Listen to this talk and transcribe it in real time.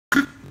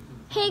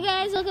Hey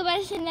guys, welcome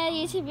back to another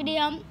YouTube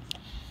video.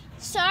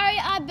 Sorry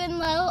I've been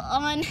low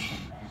on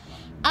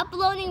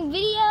uploading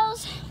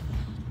videos.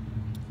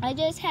 I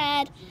just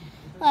had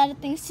a lot of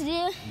things to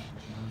do,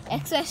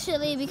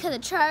 especially because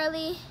of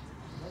Charlie.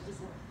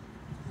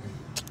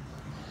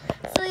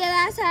 So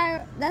yeah,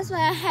 that's why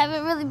I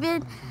haven't really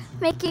been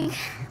making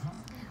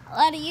a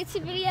lot of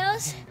YouTube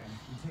videos.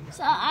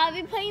 So I'll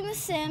be playing The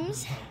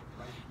Sims,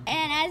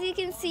 and as you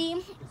can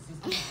see,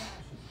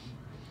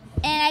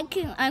 I'm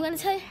gonna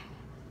tell you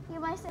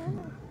my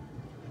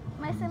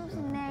Sim's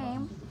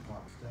name.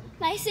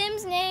 My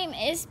Sim's name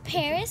is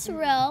Paris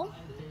Rowe.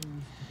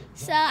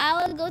 So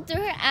I will go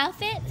through her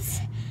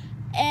outfits,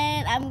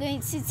 and I'm going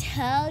to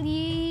tell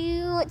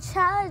you what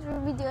challenge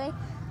we'll be doing,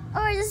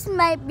 or just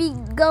might be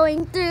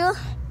going through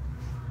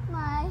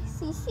my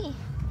CC.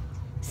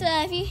 So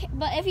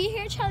if you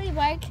hear Charlie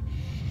bark,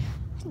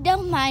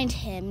 don't mind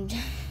him.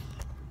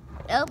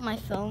 Oh, my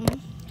phone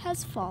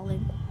has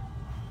fallen.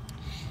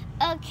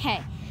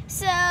 Okay,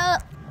 so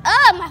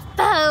my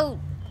phone.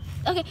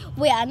 Okay,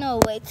 wait, I know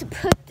a way to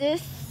put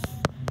this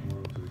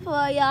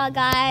for y'all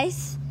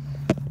guys.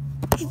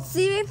 You can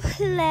see me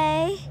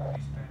play.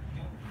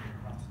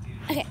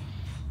 Okay,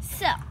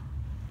 so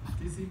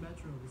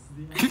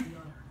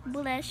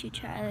bless you,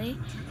 Charlie.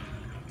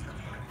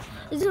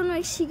 I just want to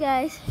make sure you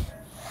guys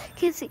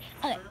can see.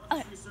 Okay.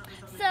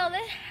 So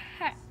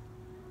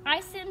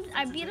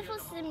our beautiful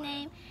Sim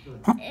name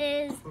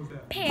is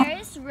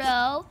Paris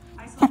Rowe.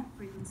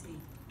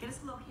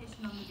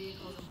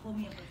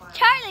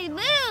 Charlie,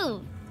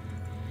 move!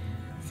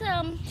 So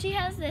she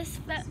has the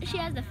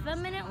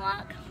feminine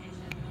walk,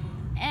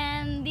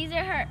 and these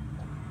are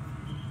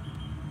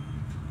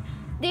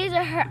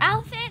her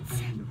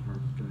outfits,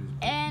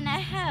 and I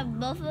have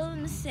both of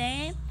them the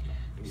same.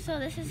 So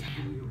this is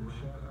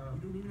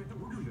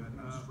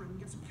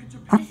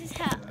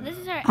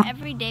her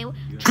everyday.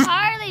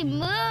 Charlie,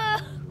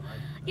 move!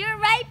 You're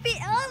right.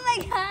 Oh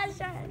my gosh,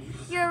 Charlie.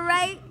 You're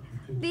right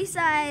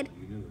beside.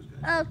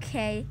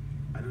 Okay.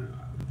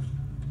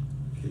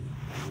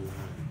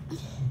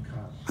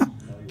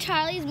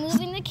 Charlie's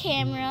moving the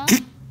camera.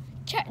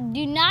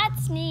 Do not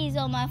sneeze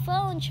on my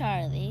phone,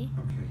 Charlie.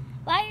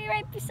 Why are you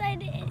right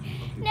beside it?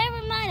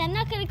 Never mind, I'm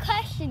not going to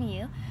question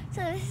you.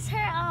 So this is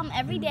her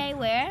everyday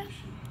wear.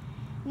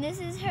 This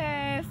is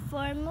her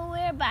formal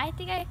wear, but I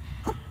think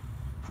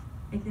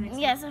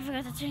yes, I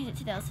forgot to change it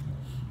to those.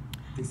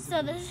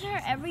 So this is her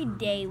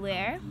everyday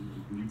wear.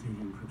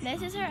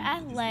 This is her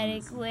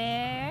athletic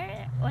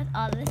wear with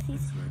all the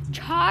seats.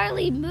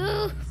 Charlie,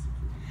 move!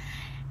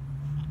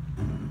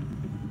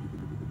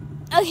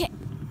 Okay.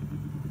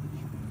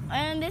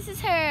 And this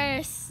is her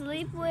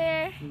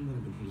sleepwear.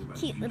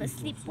 Cute little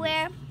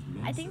sleepwear.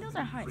 I think those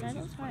are hearts. Are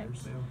those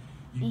hearts?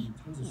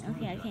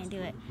 Okay, I can't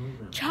do it.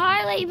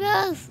 Charlie,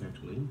 move!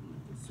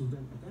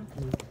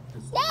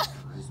 No!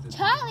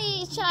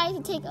 Charlie is trying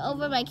to take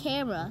over my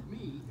camera.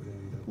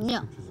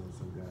 No.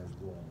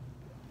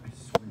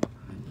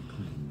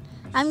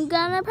 I'm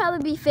gonna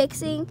probably be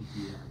fixing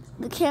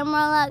the camera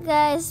a lot,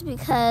 guys,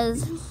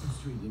 because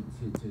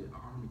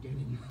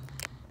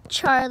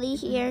Charlie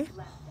here.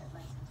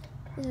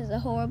 This is a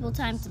horrible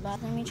time to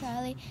bother me,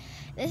 Charlie.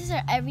 This is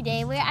her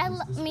everyday wear. I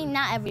mean,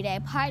 not everyday,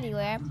 party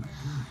wear.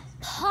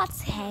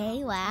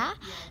 Party wear.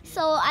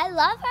 So I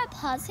love her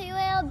party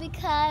wear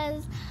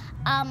because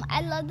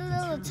I love the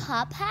little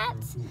top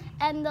hats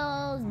and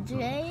those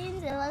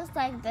jeans. It looks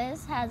like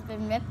this has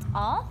been ripped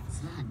off.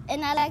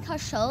 And I like her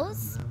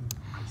shoes.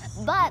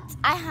 But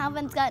I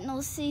haven't got no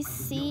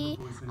CC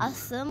or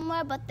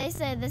swimwear, but they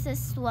say this is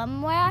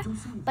swimwear,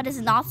 but it's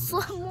not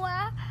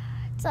swimwear.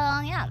 So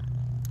yeah,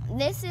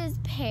 this is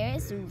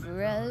Paris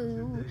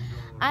Rowe.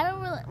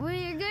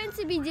 We're going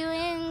to be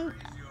doing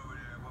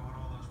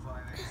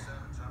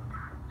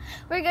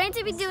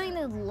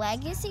the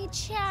Legacy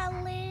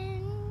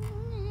Challenge.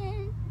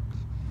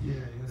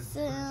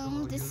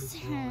 So this is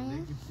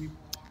her.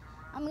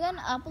 I'm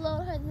gonna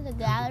upload her to the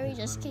gallery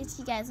just in case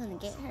you guys want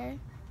to get her.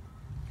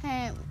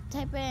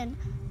 Type in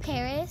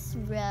Paris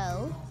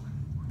Rowe.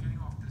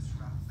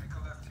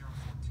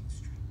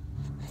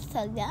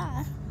 So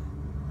yeah.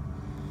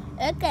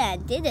 Okay, I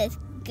did it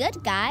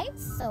good,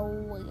 guys. So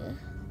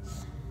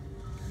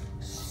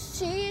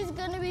she's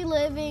gonna be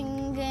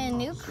living in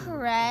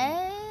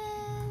Newcrest,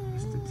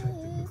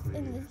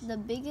 and this is the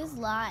biggest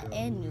lot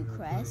in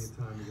Newcrest.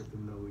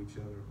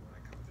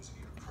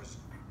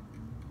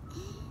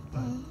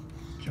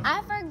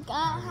 I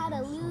forgot how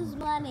to lose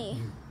money.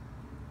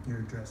 Your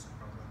address.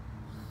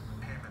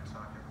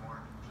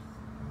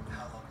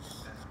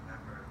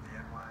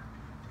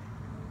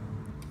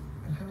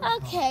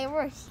 Okay,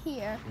 we're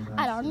here.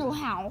 I don't know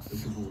how.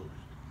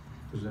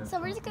 So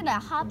we're just gonna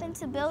hop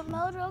into build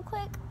mode real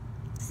quick,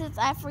 since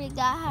I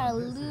forgot how to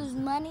lose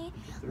money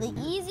the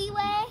easy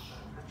way.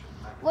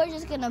 We're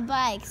just gonna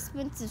buy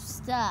expensive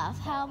stuff.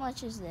 How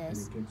much is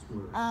this?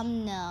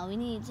 No, we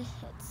need it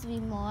to be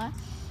more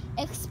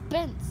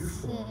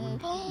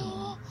expensive.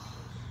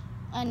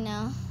 I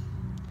know.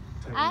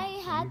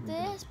 I had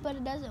this, but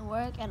it doesn't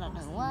work. I don't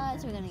know why,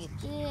 so we're gonna get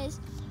this.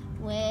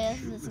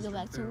 with, let's go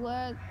back to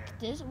work.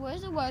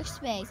 Where's the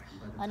workspace?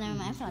 Oh, never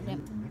mind, I found it.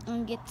 I'm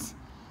gonna get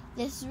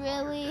this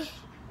really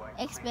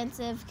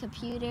expensive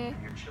computer.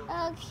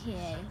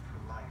 Okay.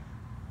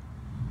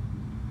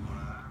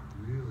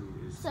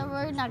 So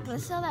we're not gonna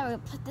sell that, we're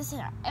gonna put this in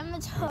our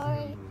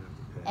inventory.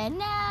 And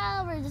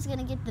now we're just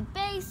gonna get the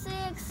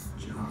basics.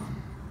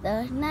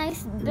 The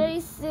nice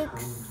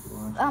basics.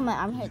 Oh, my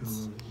arm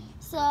hurts.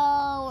 So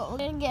we're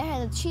gonna get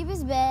her the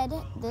cheapest bed.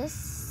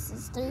 This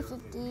is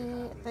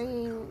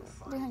 $350.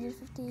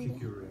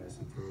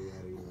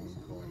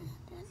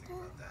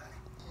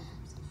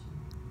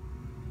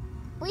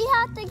 We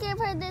have to give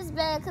her this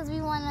bed because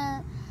we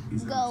wanna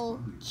go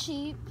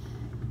cheapos.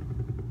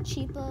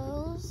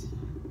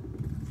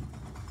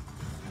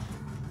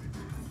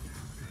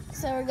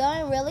 So we're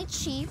going really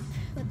cheap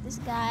with this,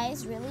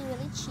 guys. Really,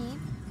 really cheap.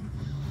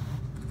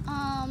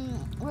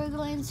 We're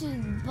going to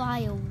buy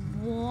a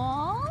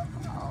wall.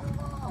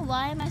 Oh,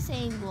 why am I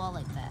saying wall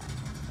like that?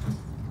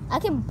 I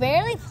can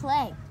barely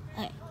play.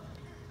 Okay.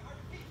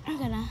 I'm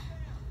gonna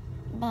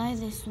buy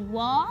this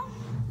wall.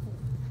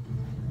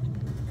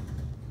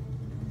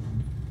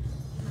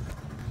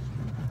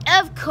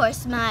 Of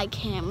course, my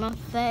camera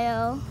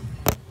fell.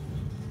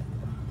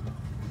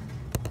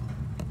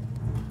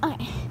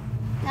 Okay,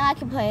 now I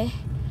can play.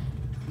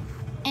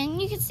 And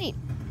you can see.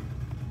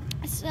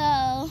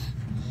 So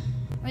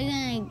we're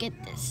gonna get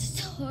this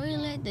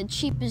toilet, the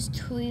cheapest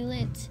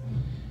toilet,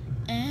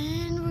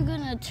 and we're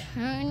gonna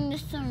turn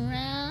this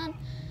around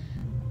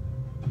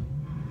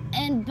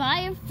and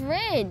buy a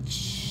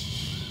fridge.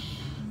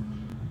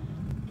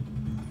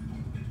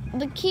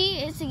 The key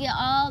is to get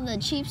all the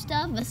cheap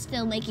stuff but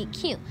still make it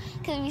cute,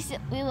 because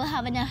we will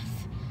have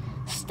enough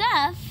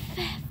stuff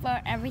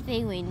for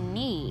everything we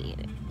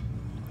need.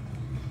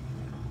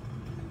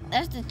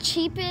 That's the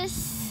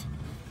cheapest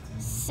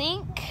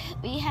sink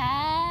we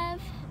have.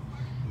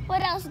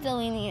 What else do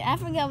we need? I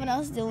forgot what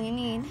else do we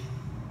need.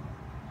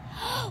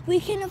 We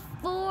can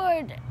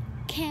afford.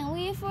 Can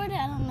we afford it?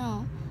 I don't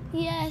know.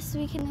 Yes,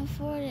 we can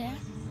afford it.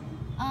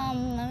 I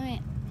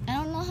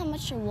don't know how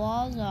much your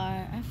walls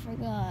are. I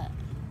forgot.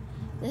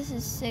 This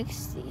is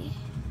 60.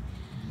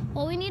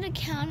 Well, we need a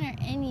counter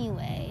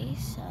anyway,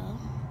 so.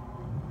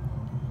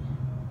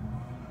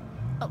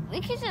 Oh, we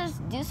could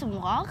just do some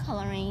wall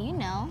coloring, you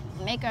know,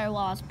 make our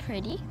walls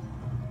pretty.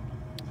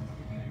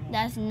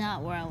 That's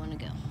not where I want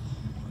to go.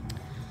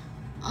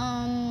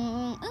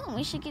 Oh,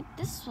 we should get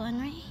this one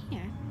right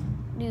here.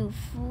 Do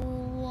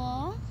full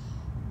wall.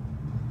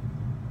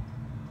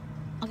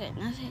 Okay,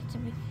 now it has to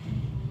be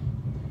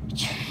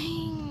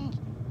changed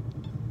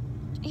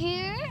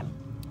here,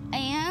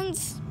 and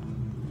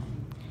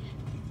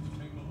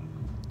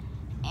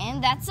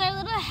that's our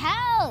little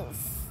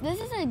house. This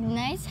is a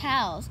nice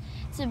house.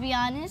 To be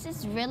honest,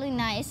 it's really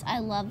nice. I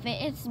love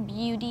it. It's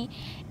beauty.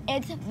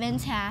 It's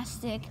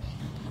fantastic.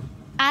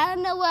 I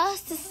don't know what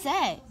else to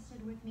say.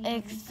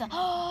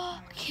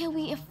 Can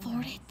we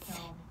afford it?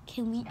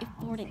 Can we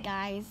afford it,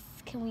 guys?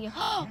 Can we?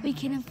 We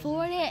can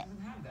afford it.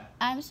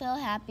 I'm so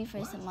happy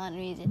for some odd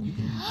reason.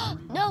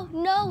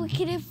 No, we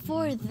can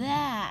afford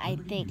that, I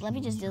think. Let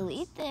me just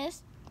delete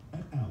this.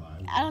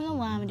 I don't know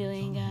what I'm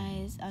doing,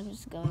 guys. I'm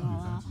just going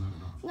all out.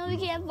 No, we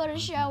can't afford a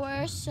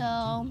shower,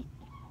 so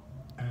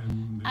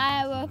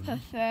I will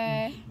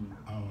prefer.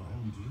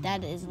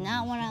 That is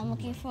not what I'm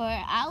looking for.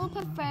 I would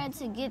prefer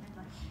to get.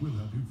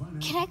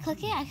 Can I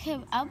click it?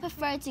 I would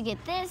prefer to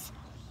get this.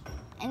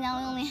 And now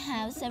we only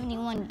have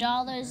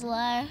 $71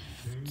 left.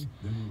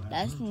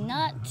 That's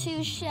not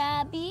too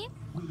shabby.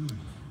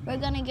 We're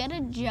gonna get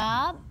a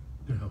job.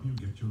 And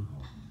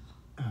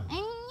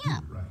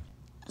yeah.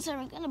 So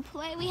we're gonna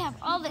play. We have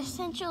all the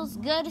essentials,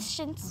 good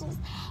essentials,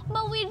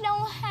 but we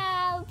don't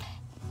have.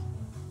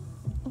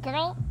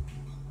 Girl.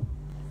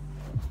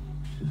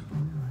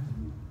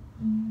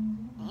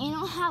 You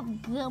don't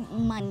have good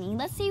money.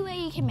 Let's see what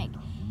you can make.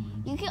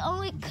 You can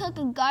only cook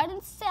a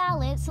garden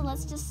salad, so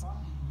let's just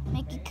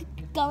make it cook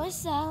a garden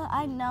salad.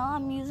 I know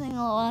I'm using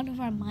a lot of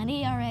our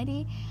money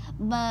already,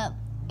 but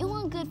you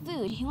want good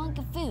food. You want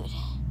good food.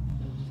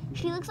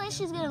 She looks like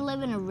she's gonna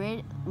live in a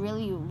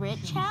really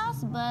rich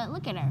house, but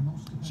look at her.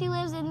 She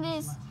lives in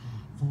this.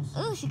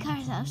 Ooh, she cut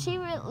herself. She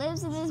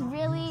lives in this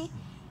really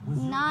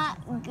not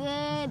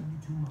good,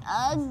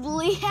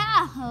 ugly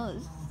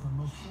house.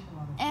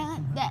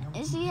 And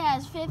she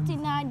has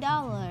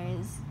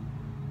 $59.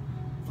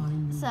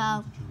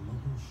 So,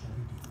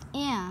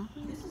 yeah.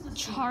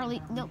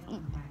 Charlie, no.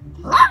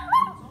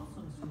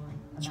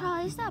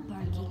 Charlie, stop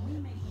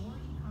barking.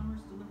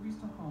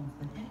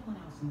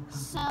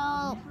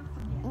 So,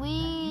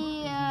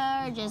 we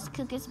are just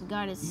cooking some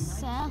garden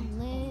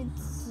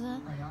salads.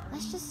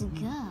 Let's just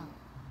go.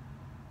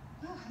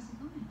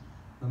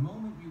 The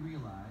moment we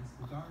realize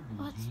the garden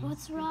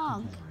What's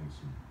wrong?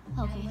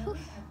 Okay. Whew.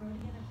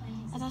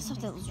 I thought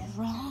something was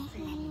wrong for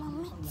a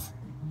moment.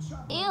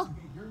 Ew.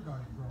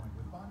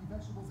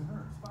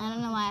 I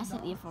don't know why I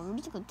said ew for. We're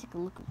just gonna take a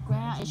look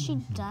around. Is she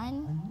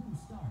done?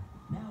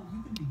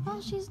 Oh,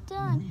 she's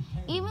done.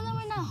 Even though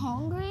we're not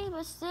hungry,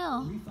 but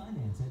still,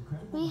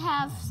 we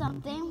have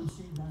something.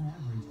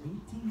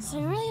 So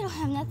we really don't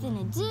have nothing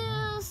to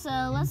do. So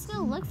let's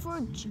go look for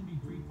a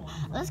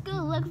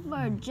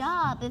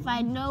job. If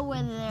I know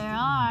where they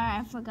are,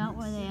 I forgot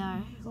where they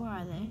are. Where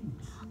are they?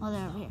 Oh,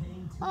 they're over here.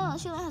 Oh,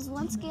 she only has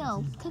one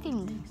skill,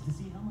 cooking.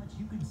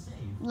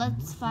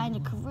 Let's find a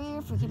career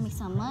if we can make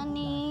some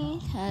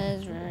money.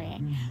 Cause we're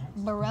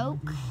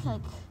broke,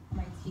 like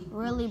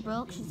really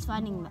broke. She's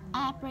finding the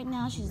app right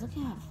now. She's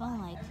looking at her phone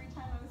like,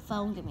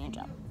 phone, give me a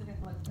job.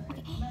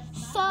 Okay.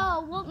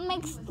 So what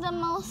makes the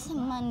most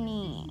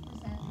money?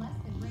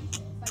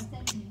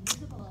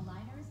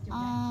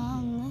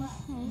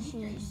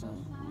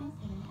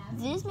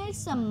 This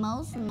makes the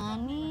most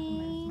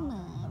money,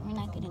 but we're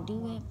not gonna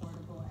do it.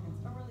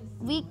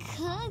 We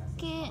could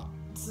get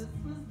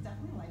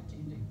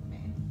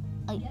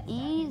an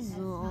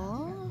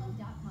easel,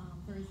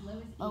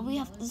 but we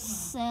have to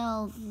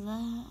sell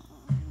the.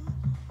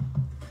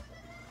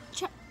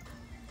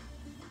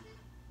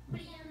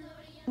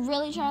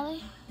 Really,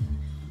 Charlie?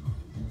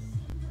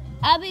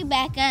 I'll be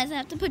back, guys. I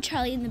have to put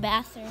Charlie in the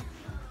bathroom.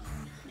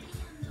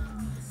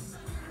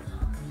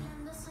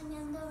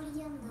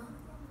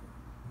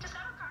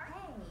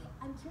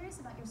 I'm curious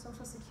about your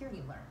Social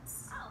Security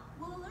alerts. Oh,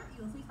 we'll alert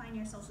you if we find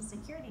your Social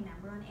Security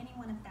number on any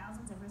one of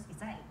thousands of risky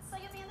sites. So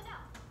you'll be in the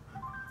know.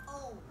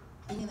 Oh,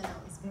 being in the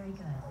know is very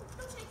good.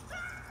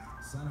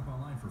 Sign up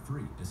online for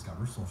free.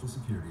 Discover Social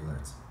Security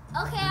alerts.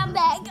 Okay, I'm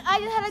back. I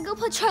just had to go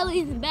put Charlie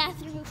in the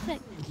bathroom real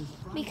quick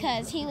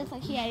because he looked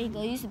like he had to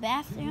go use the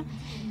bathroom.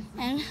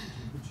 And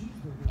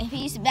if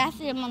he used the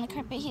bathroom on the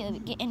carpet, he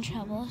would get in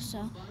trouble.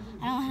 So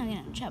I don't want him to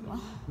get in trouble.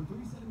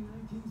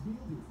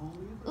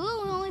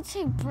 Ooh, we only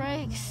take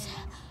breaks.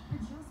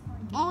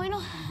 Oh, we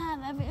don't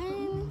have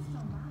everything.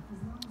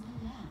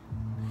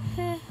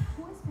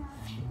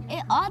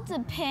 It all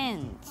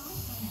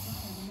depends.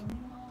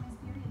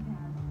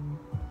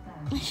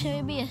 Should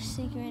it be a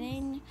secret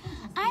agent?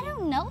 I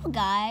don't know,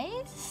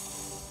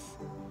 guys.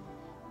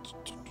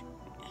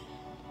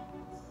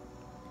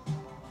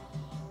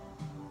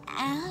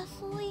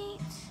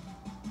 Athlete.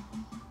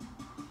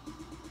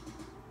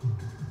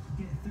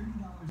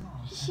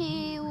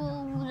 She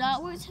will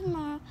not work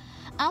tomorrow.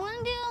 I want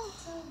to do.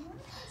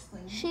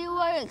 She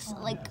works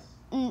like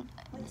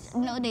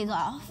no days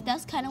off.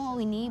 That's kind of what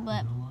we need,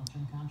 but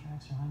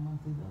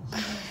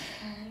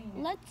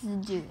let's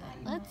do it.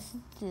 Let's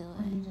do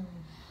it.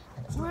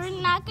 We're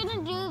not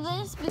gonna do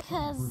this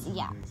because,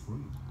 yeah.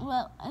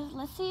 Well,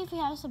 let's see if we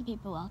have some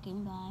people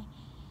walking by.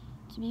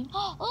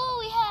 Oh,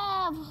 we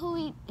have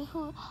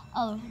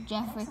oh,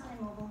 Jeffrey.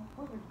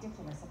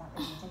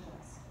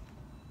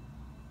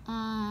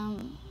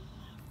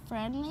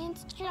 Friendly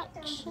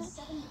introduction.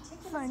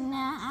 For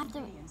now,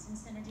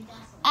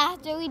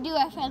 after we do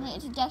our friendly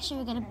introduction,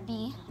 we're gonna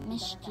be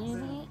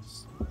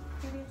mischievous.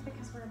 Maybe it's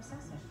because we're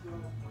obsessive.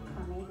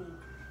 Or maybe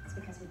it's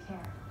because we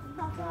care.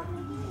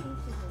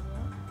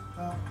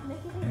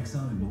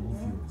 Exxon and Mobil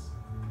Fuels.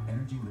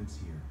 Energy lives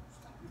here.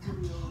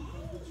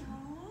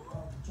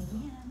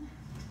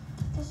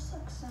 This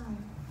looks,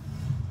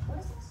 what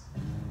is this?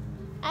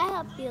 I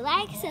hope you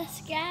like,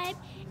 subscribe,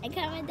 and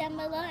comment down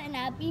below, and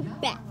I'll be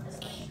back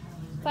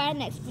for our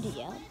next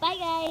video. Bye,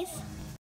 guys.